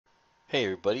Hey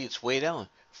everybody, it's Wade Allen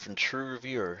from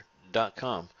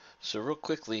TrueReviewer.com. So real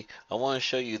quickly, I want to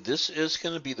show you this is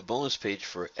going to be the bonus page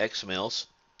for Xmails.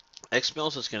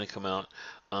 Xmails is going to come out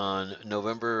on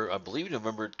November, I believe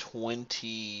November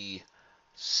 27th,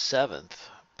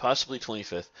 possibly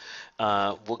 25th.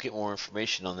 We'll get more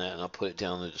information on that and I'll put it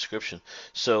down in the description.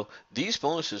 So these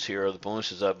bonuses here are the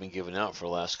bonuses I've been giving out for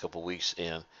the last couple weeks,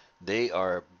 and they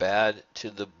are bad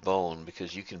to the bone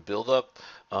because you can build up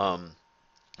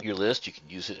your list. You can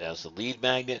use it as a lead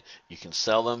magnet. You can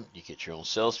sell them. You get your own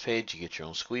sales page. You get your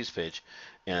own squeeze page.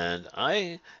 And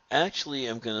I actually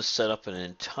am going to set up an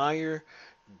entire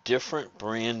different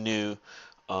brand new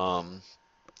um,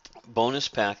 bonus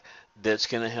pack that's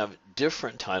going to have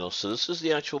different titles. So this is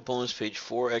the actual bonus page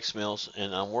for Xmails,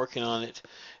 and I'm working on it.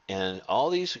 And all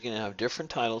these are going to have different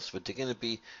titles, but they're going to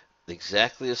be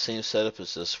exactly the same setup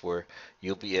as this, where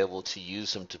you'll be able to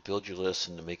use them to build your list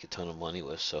and to make a ton of money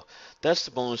with. So that's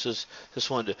the bonuses. Just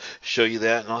wanted to show you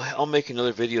that, and I'll make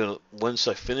another video once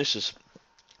I finish this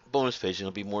bonus page, and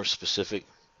it'll be more specific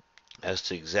as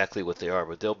to exactly what they are,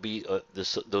 but they'll be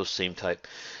those same type.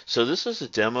 So this is a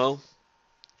demo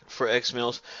for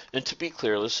Xmails, and to be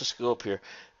clear, let's just go up here.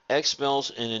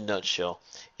 Xmails in a nutshell,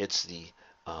 it's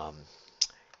um,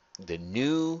 the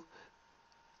new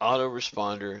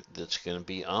autoresponder that's going to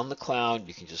be on the cloud.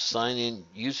 You can just sign in,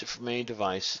 use it from any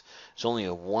device. It's only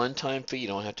a one-time fee. You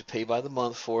don't have to pay by the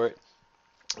month for it.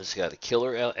 It's got a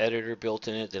killer editor built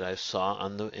in it that I saw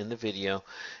in the video.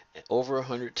 Over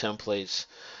 100 templates,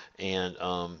 and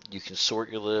you can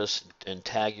sort your list and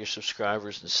tag your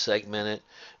subscribers and segment it.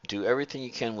 Do everything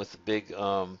you can with a big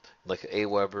like a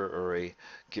Aweber or a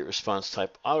GetResponse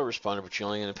type autoresponder, but you're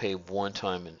only going to pay one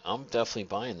time. And I'm definitely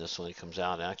buying this when it comes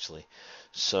out, actually.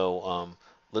 So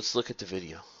let's look at the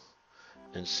video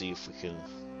and see if we can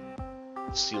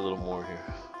see a little more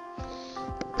here.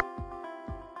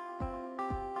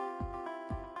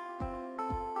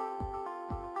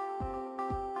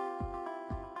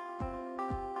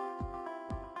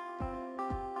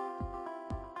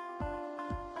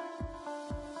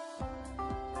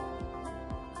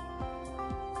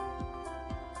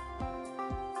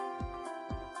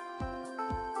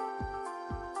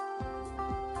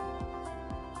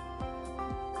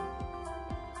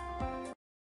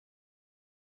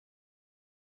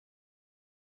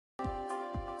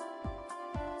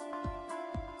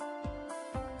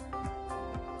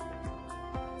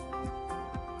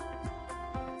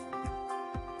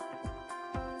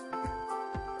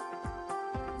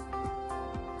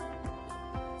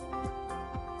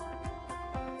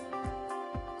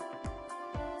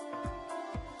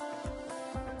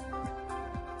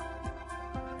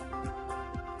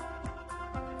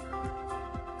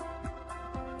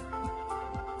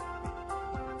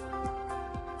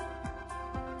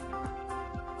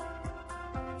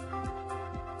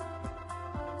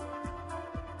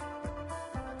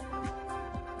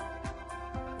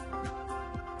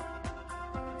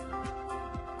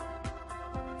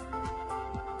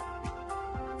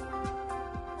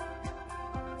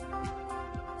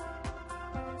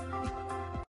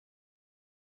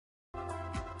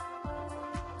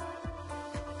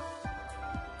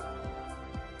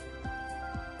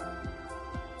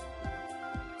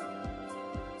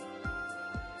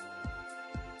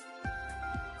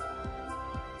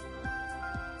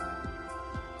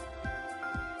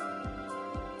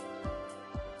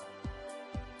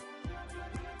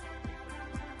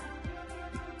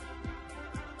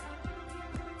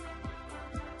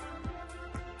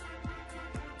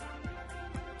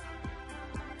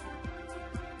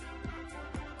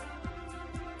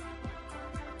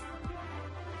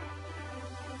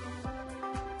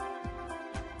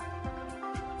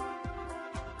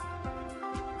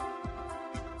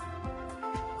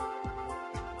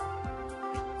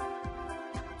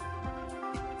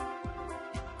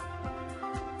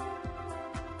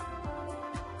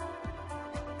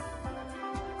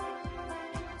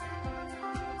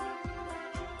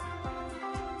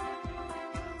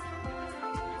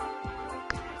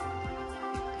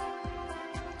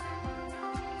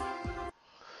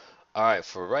 Alright,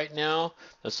 for right now,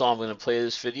 that's all I'm going to play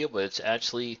this video, but it's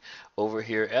actually over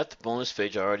here at the bonus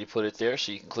page. I already put it there,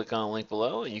 so you can click on the link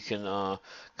below, and you can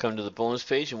come to the bonus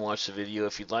page and watch the video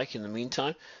if you'd like. In the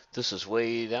meantime, this is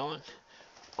Wade Allen,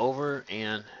 over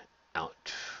and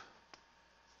out.